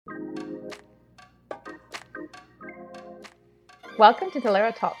Welcome to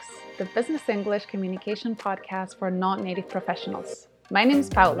Talera Talks, the business English communication podcast for non-native professionals. My name is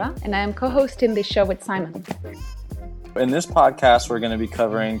Paula, and I am co-hosting this show with Simon. In this podcast, we're going to be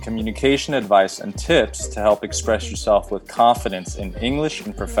covering communication advice and tips to help express yourself with confidence in English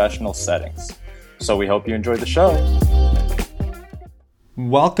in professional settings. So we hope you enjoy the show.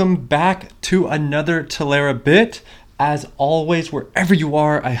 Welcome back to another Talera Bit. As always, wherever you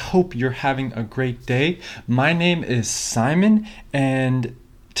are, I hope you're having a great day. My name is Simon, and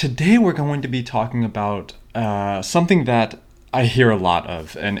today we're going to be talking about something that I hear a lot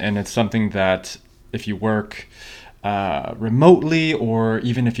of, and it's something that if you work remotely or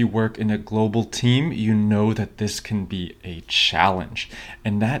even if you work in a global team, you know that this can be a challenge,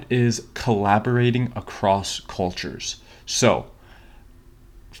 and that is collaborating across cultures. So,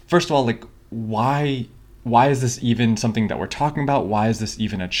 first of all, why is this even something that we're talking about? Why is this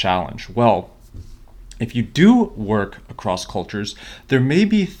even a challenge? Well, if you do work across cultures, there may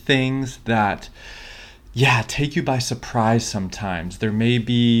be things that, take you by surprise sometimes. There may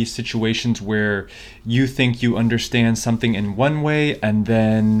be situations where you think you understand something in one way, and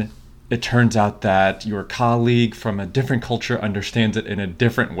then it turns out that your colleague from a different culture understands it in a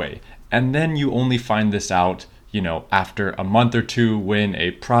different way. And then you only find this out after a month or two when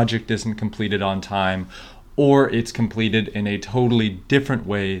a project isn't completed on time or it's completed in a totally different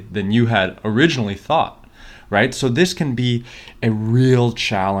way than you had originally thought, right? So this can be a real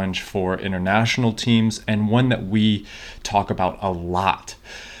challenge for international teams and one that we talk about a lot.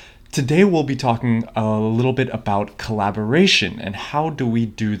 Today we'll be talking a little bit about collaboration and how do we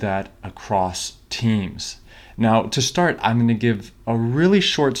do that across teams. Now, to start, I'm going to give a really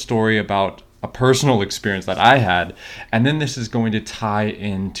short story about a personal experience that I had, and then this is going to tie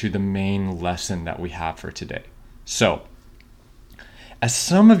into the main lesson that we have for today. So, as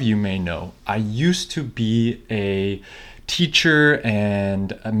some of you may know, I used to be a teacher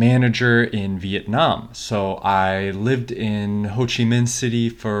and a manager in Vietnam. So I lived in Ho Chi Minh City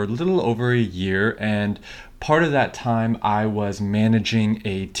for a little over a year, and part of that time I was managing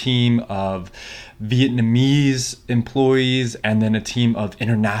a team of Vietnamese employees and then a team of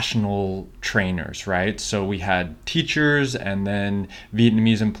international trainers, right? So we had teachers and then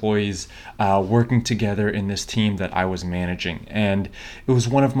Vietnamese employees working together in this team that I was managing. And it was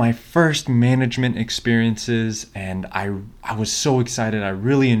one of my first management experiences, and I was so excited. I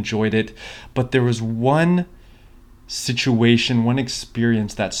really enjoyed it. But there was one situation, one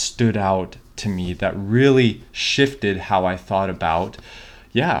experience that stood out to me that really shifted how I thought about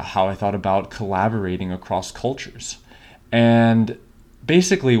collaborating across cultures. And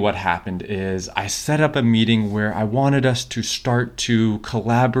basically what happened is I set up a meeting where I wanted us to start to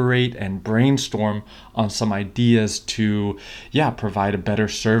collaborate and brainstorm on some ideas to provide a better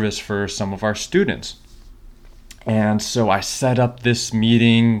service for some of our students. And so I set up this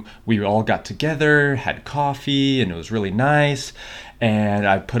meeting. We all got together, had coffee, and it was really nice. And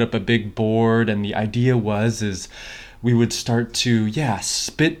I put up a big board, and the idea is we would start to,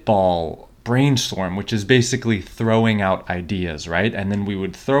 spitball, brainstorm, which is basically throwing out ideas, right? And then we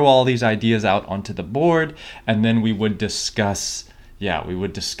would throw all these ideas out onto the board, and then we would discuss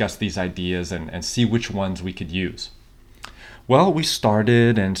these ideas and see which ones we could use. Well, we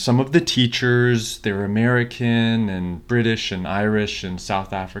started, and some of the teachers, they were American and British and Irish and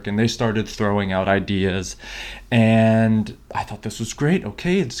South African, they started throwing out ideas, and I thought this was great.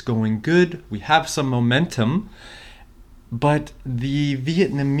 Okay, it's going good. We have some momentum. But the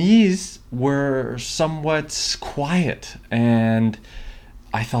Vietnamese were somewhat quiet, and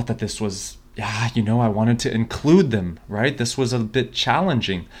I thought that this was, I wanted to include them, right? This was a bit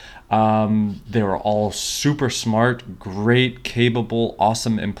challenging. They were all super smart, great, capable,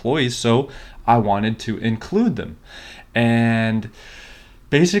 awesome employees, so I wanted to include them. And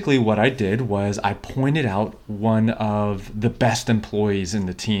basically what I did was I pointed out one of the best employees in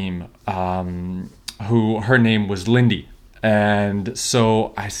the team, her name was Lindy. And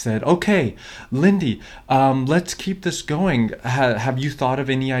so I said, okay, Lindy, let's keep this going. Have you thought of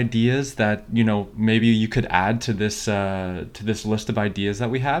any ideas that, maybe you could add to this list of ideas that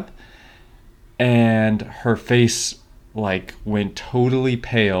we have? And her face went totally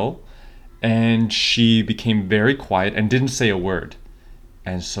pale, and she became very quiet and didn't say a word.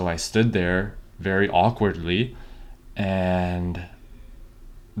 And so I stood there very awkwardly, and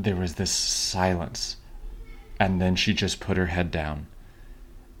there was this silence. And then she just put her head down.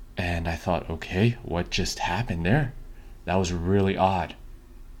 And I thought, okay, what just happened there? That was really odd.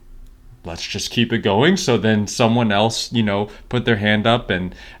 Let's just keep it going. So then someone else, put their hand up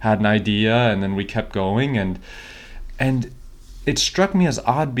and had an idea, and then we kept going. And it struck me as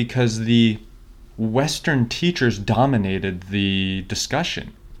odd because the Western teachers dominated the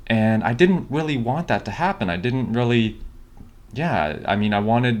discussion. And I didn't really want that to happen. I didn't really, I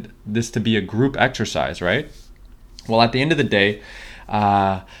wanted this to be a group exercise, right? Well, at the end of the day,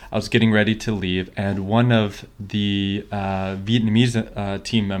 I was getting ready to leave, and one of the Vietnamese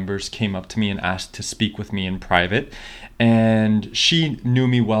team members came up to me and asked to speak with me in private. And she knew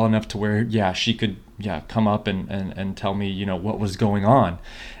me well enough to where, she could, come up and tell me, what was going on.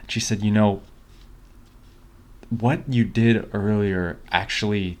 And she said, what you did earlier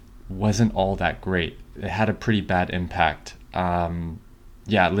actually wasn't all that great. It had a pretty bad impact.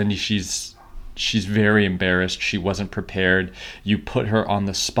 Lindy, she's very embarrassed. She wasn't prepared. You put her on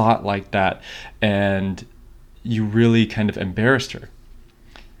the spot like that, and you really kind of embarrassed her.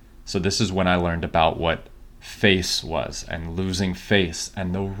 So this is when I learned about what face was, and losing face,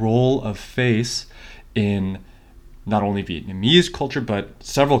 and the role of face in not only Vietnamese culture, but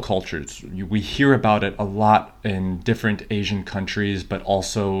several cultures. We hear about it a lot in different Asian countries, but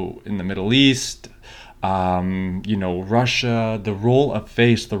also in the Middle East, Russia. The role of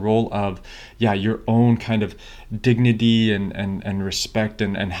face, the role of, your own kind of dignity and respect,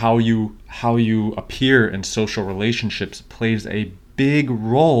 and how you appear in social relationships plays a big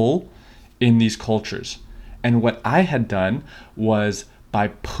role in these cultures. And what I had done was, by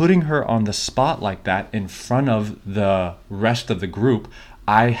putting her on the spot like that in front of the rest of the group,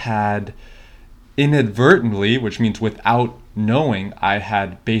 I had inadvertently, which means without knowing, I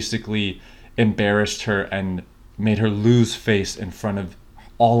had basically embarrassed her and made her lose face in front of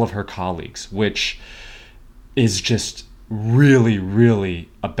all of her colleagues, which is just really, really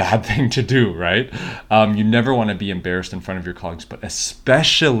a bad thing to do, right? You never want to be embarrassed in front of your colleagues, but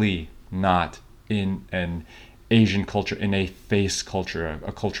especially not in an Asian culture, in a face culture,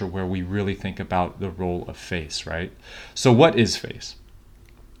 a culture where we really think about the role of face, right? So what is face?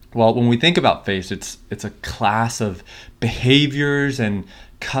 Well, when we think about face, it's a class of behaviors and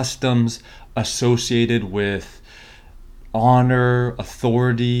customs associated with honor,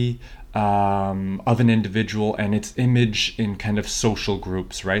 authority of an individual, and its image in kind of social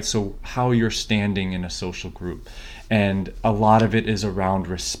groups, right? So how you're standing in a social group. And a lot of it is around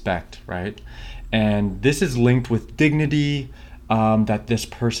respect, right? And this is linked with dignity that this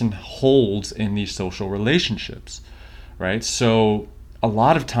person holds in these social relationships, right? So a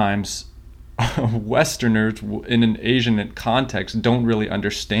lot of times, Westerners in an Asian context don't really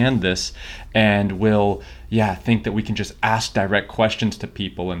understand this, and will, think that we can just ask direct questions to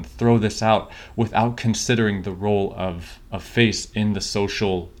people and throw this out without considering the role of face in the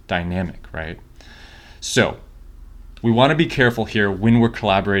social dynamic, right? So we want to be careful here when we're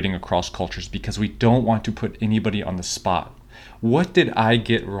collaborating across cultures, because we don't want to put anybody on the spot. What did I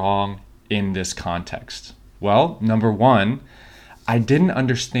get wrong in this context? Well, number one, I didn't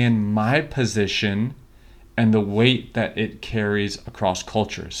understand my position and the weight that it carries across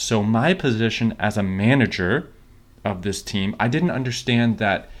cultures. So my position as a manager of this team, I didn't understand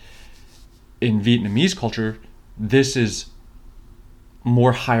that in Vietnamese culture, this is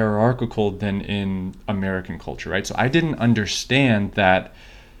more hierarchical than in American culture, right? So I didn't understand that,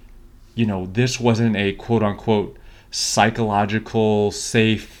 this wasn't a quote unquote psychological,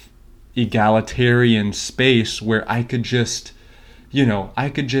 safe, egalitarian space where I could just,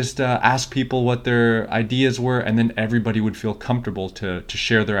 ask people what their ideas were, and then everybody would feel comfortable to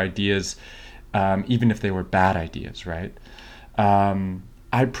share their ideas, even if they were bad ideas, right?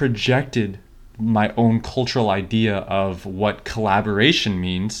 I projected my own cultural idea of what collaboration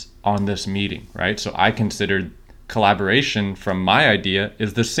means on this meeting, right? So I considered collaboration from my idea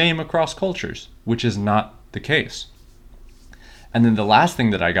is the same across cultures, which is not the case. And then the last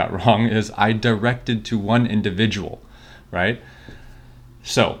thing that I got wrong is I directed to one individual, right?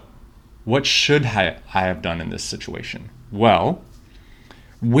 So what should I have done in this situation? Well,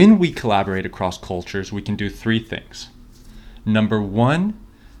 when we collaborate across cultures, we can do three things. Number one,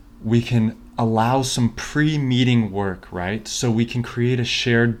 we can allow some pre-meeting work, right? So we can create a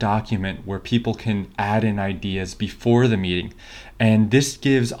shared document where people can add in ideas before the meeting. And this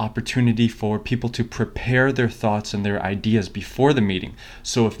gives opportunity for people to prepare their thoughts and their ideas before the meeting.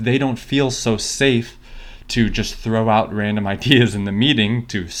 So if they don't feel so safe to just throw out random ideas in the meeting,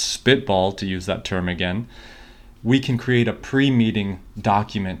 to spitball, to use that term again, we can create a pre-meeting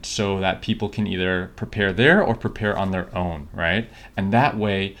document so that people can either prepare there or prepare on their own, right? And that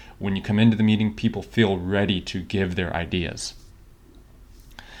way, when you come into the meeting, people feel ready to give their ideas.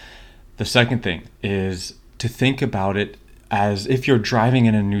 The second thing is to think about it as if you're driving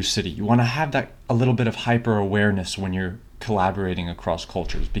in a new city. You want to have that a little bit of hyper awareness when you're collaborating across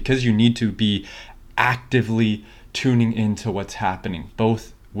cultures, because you need to be actively tuning into what's happening,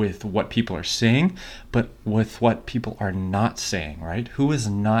 both with what people are saying, but with what people are not saying, right? Who is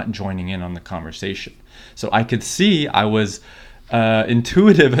not joining in on the conversation? So I could see, I was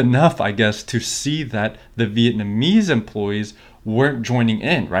intuitive enough, I guess, to see that the Vietnamese employees weren't joining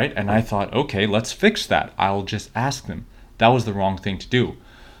in, right? And I thought, okay, let's fix that. I'll just ask them. That was the wrong thing to do.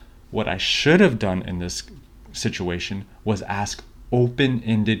 What I should have done in this situation was ask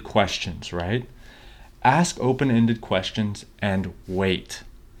open-ended questions, right? Ask open-ended questions and wait.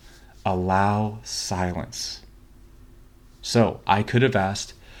 Allow silence. So I could have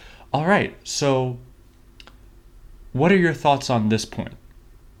asked, all right, so what are your thoughts on this point?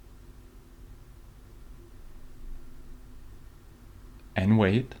 And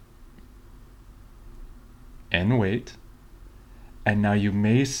wait. And wait. And now you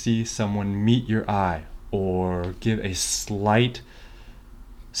may see someone meet your eye or give a slight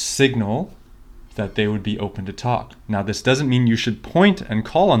signal that they would be open to talk. Now, this doesn't mean you should point and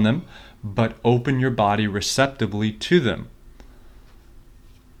call on them, but open your body receptively to them.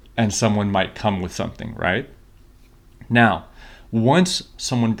 And someone might come with something, right? Now, once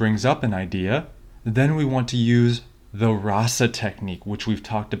someone brings up an idea, then we want to use the RASA technique, which we've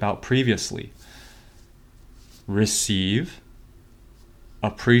talked about previously. Receive,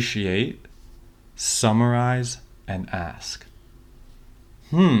 appreciate, summarize, and ask.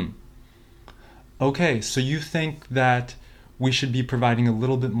 Okay, so you think that we should be providing a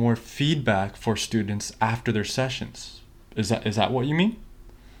little bit more feedback for students after their sessions. Is that what you mean?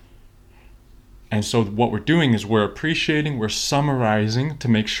 And so what we're doing is we're appreciating, we're summarizing to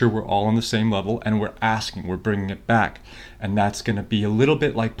make sure we're all on the same level, and we're asking, we're bringing it back. And that's going to be a little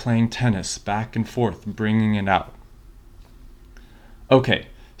bit like playing tennis, back and forth, bringing it out. Okay,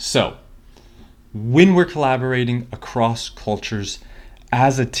 so when we're collaborating across cultures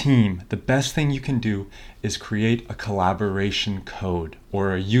as a team, the best thing you can do is create a collaboration code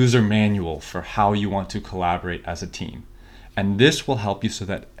or a user manual for how you want to collaborate as a team. And this will help you so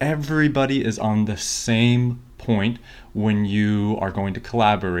that everybody is on the same point when you are going to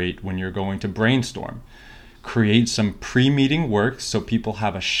collaborate, when you're going to brainstorm. Create some pre-meeting work so people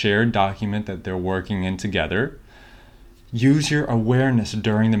have a shared document that they're working in together. Use your awareness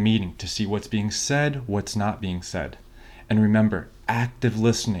during the meeting to see what's being said, what's not being said. And remember, active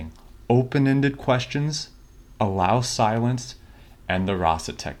listening, open-ended questions, allow silence, and the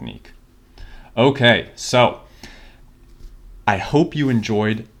RASA technique. Okay, so I hope you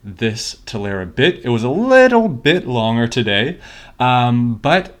enjoyed this Talera bit. It was a little bit longer today,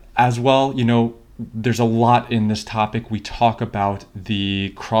 but as well, there's a lot in this topic. We talk about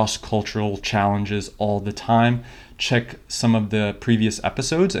the cross-cultural challenges all the time. Check some of the previous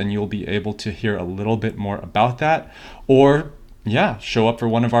episodes and you'll be able to hear a little bit more about that. Or show up for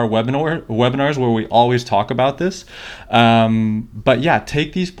one of our webinars where we always talk about this. But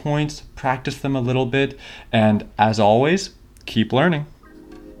take these points, practice them a little bit, and as always, keep learning.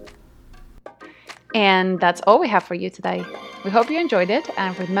 And that's all we have for you today. We hope you enjoyed it,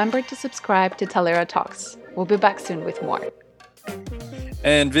 and remember to subscribe to Talera Talks. We'll be back soon with more.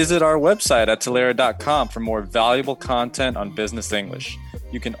 And visit our website at Talera.com for more valuable content on business English.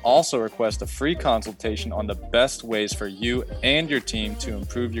 You can also request a free consultation on the best ways for you and your team to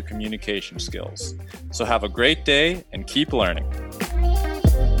improve your communication skills. So have a great day and keep learning.